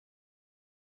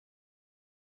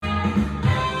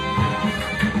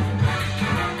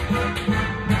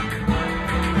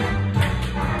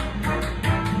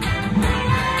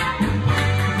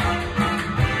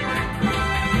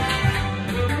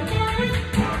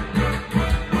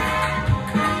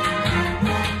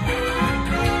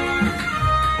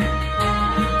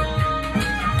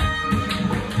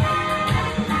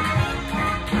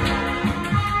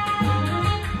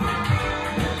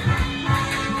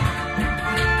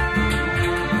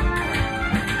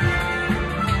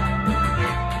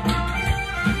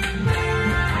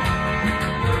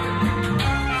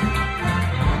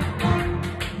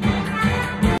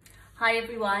Hi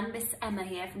everyone, Miss Emma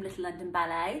here from Little London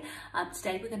Ballet.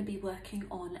 Today we're going to be working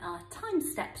on our time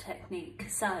step technique.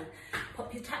 So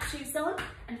pop your tap shoes on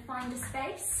and find a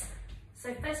space.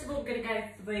 So first of all we're going to go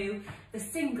through the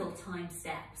single time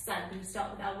step. So we're going to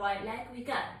start with our right leg. We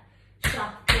go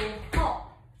shuffle,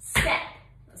 hop, step.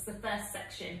 That's the first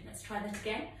section. Let's try that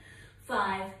again.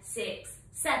 5, 6,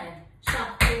 7.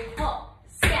 Shuffle, hop,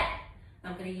 step. Now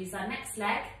I'm going to use our next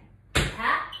leg.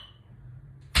 Tap,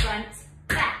 front,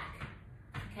 back.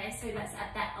 Okay, so let's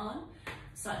add that on.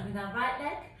 Starting with our right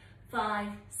leg. 5,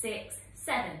 6,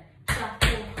 7.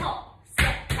 Shuffle, hop,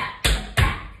 step, tap, and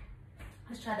back.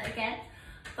 Let's try that again.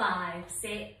 5,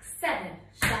 6, 7.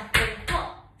 Shuffle,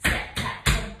 hop, step, tap,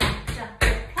 and back.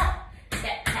 Shuffle, hop,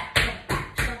 step, tap, and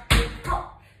back. Shuffle,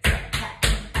 hop, step, tap,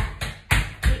 and back.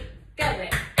 Keep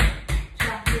going.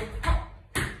 Shuffle, hop.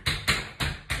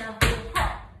 Shuffle,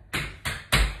 hop.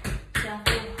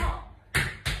 Shuffle, hop.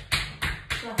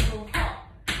 Shuffle, hop.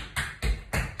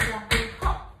 Shuffle,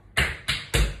 hop,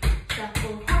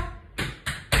 shuffle, hop,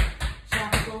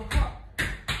 shuffle, hop,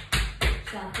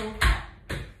 shuffle, hop.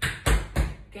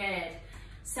 Good.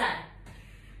 So,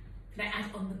 going to add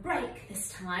on the break this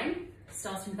time.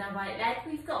 Starting with our right leg,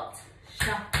 we've got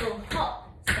shuffle, hop,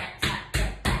 step, tap,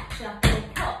 step back, shuffle,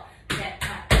 hop, step,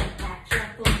 tap, step back,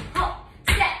 shuffle, hop,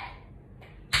 step,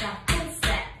 shuffle,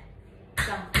 step,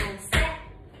 shuffle, step,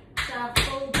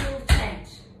 shuffle, ball change.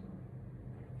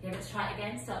 Okay, let's try it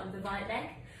again, starting with the right leg.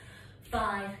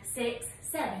 5, 6,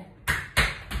 7.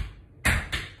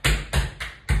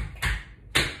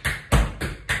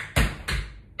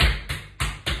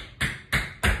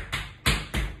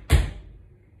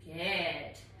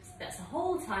 Good. So that's a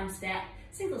whole time step,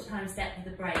 single time step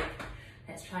with a break.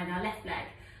 Let's try now left leg.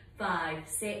 5,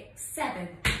 6, 7.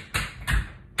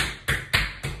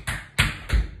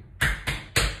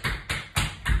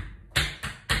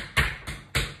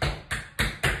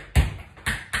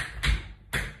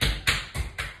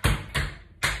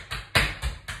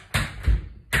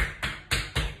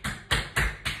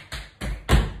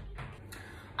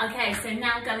 Okay, so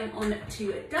now going on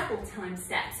to double time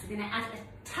steps, we're going to add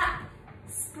a tap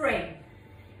spring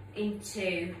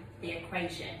into the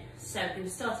equation. So we're going to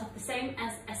start off the same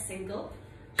as a single,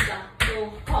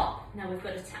 shuffle, hop. Now we've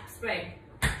got a tap spring.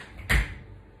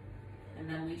 And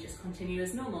then we just continue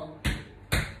as normal.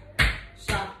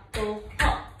 Shuffle,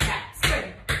 hop, tap,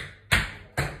 spring.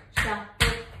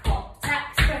 Shuffle, hop,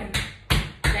 tap, spring.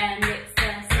 Then it's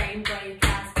the same break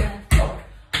as before.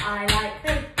 I like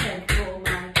bacon for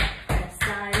my breakfast.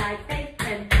 I like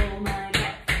bacon for my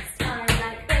breakfast. I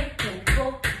like bacon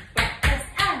for breakfast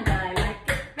and I like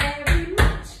it very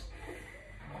much.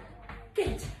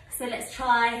 Good. So let's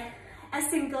try a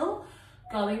single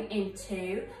going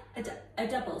into a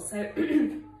double. So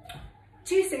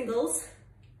 2 singles,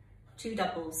 2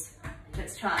 doubles.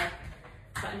 Let's try.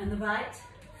 Starting on the right.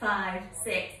 5,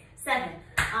 6, 7.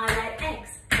 I like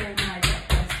eggs for my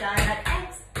breakfast. I like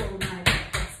eggs for my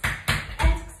breakfast.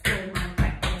 Eggs for my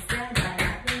breakfast and I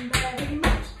like them very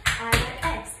much. I like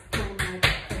eggs for my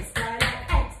breakfast. I like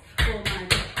eggs for my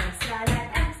breakfast. I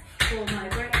like eggs for my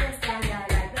breakfast and I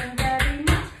like them very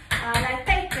much. I like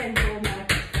bacon for my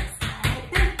breakfast. I like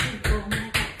bacon for my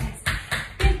breakfast.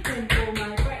 Bacon for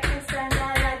my breakfast and I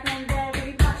like them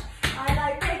very much. I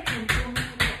like bacon for my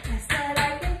breakfast. I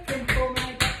like bacon for my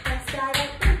breakfast. I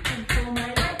like bacon for my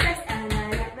breakfast and I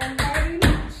like them very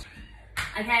much.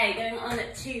 Okay, going on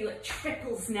to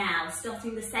triples now,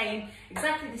 starting the same,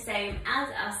 exactly the same as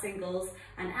our singles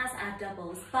and as our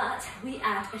doubles, but we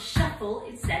add a shuffle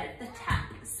instead of the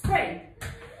tap spring.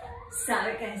 So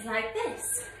it goes like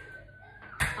this.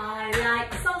 I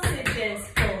like sausages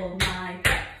for my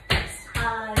breakfast.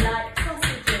 I like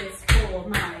sausages for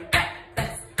my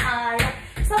breakfast. I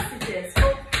like sausages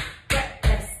for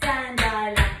breakfast and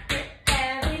I like it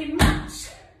very much.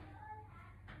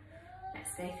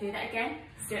 Let's go through that again.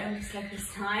 Let's do it on this leg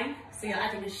this time. So you're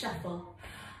adding a shuffle.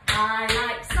 I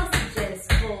like sausages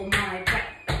for my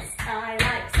breakfast. I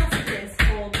like sausages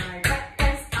for my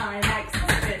breakfast. I like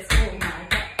sausages for my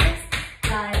breakfast.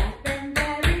 I like them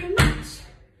very much.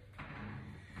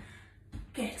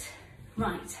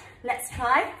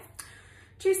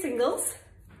 singles,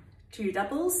 2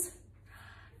 doubles,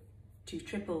 2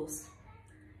 triples.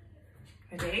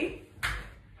 Ready?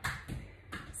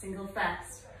 Single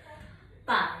first.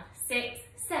 5, 6,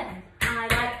 7. I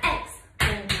like eggs for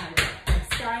my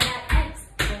breakfast. I like eggs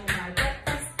for my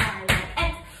breakfast. I like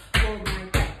eggs for my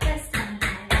breakfast, and I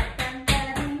like them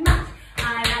very much.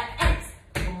 I like eggs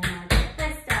for my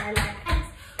breakfast. I like eggs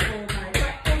for my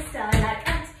breakfast. I like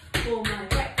eggs for my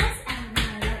breakfast, and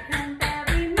I like them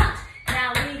very much. Now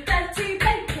we go to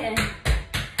bacon.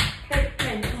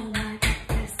 Bacon for my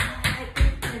breakfast. I like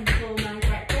bacon for my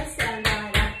breakfast, and I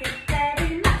like it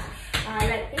very much. I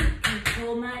like bacon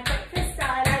for my breakfast.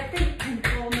 I like bacon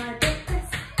for my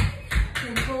breakfast.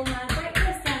 Bacon for my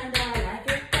breakfast, and I like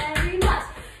it very much.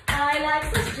 I like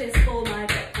sausages for my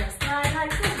breakfast. I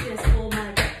like sausages for my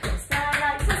breakfast. I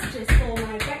like sausages for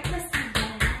my breakfast, and I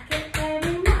like it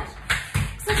very much.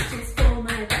 Sausages for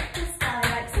my breakfast. I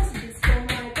like sausages for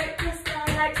my breakfast. I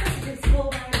like sausages for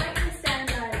my breakfast, and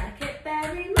I like it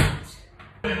very much.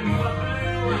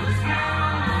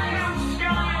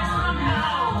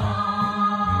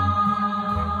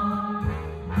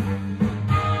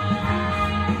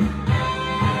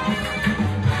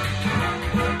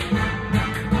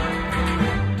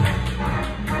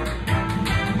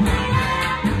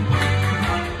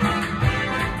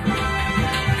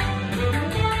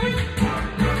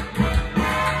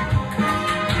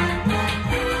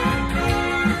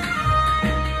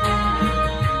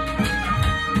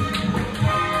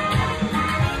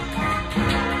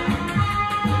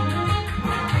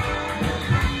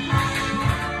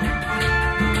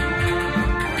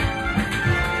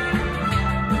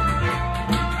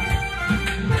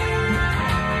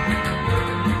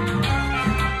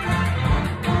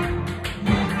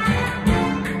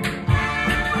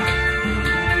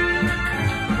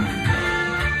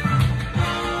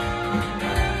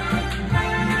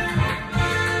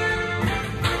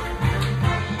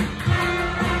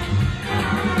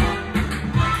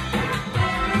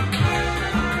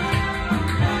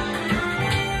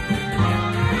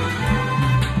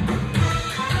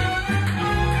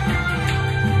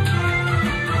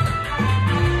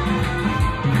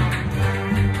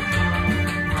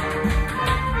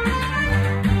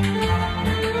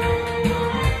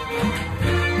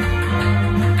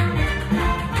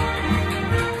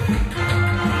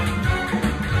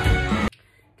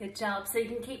 Good job. So you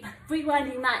can keep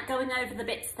rewinding that, going over the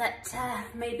bits that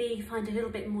maybe you find a little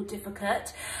bit more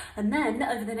difficult. And then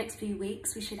over the next few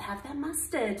weeks, we should have that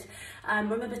mastered.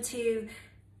 Remember to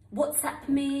WhatsApp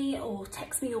me or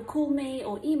text me or call me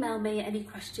or email me any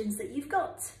questions that you've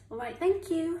got. All right, thank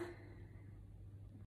you.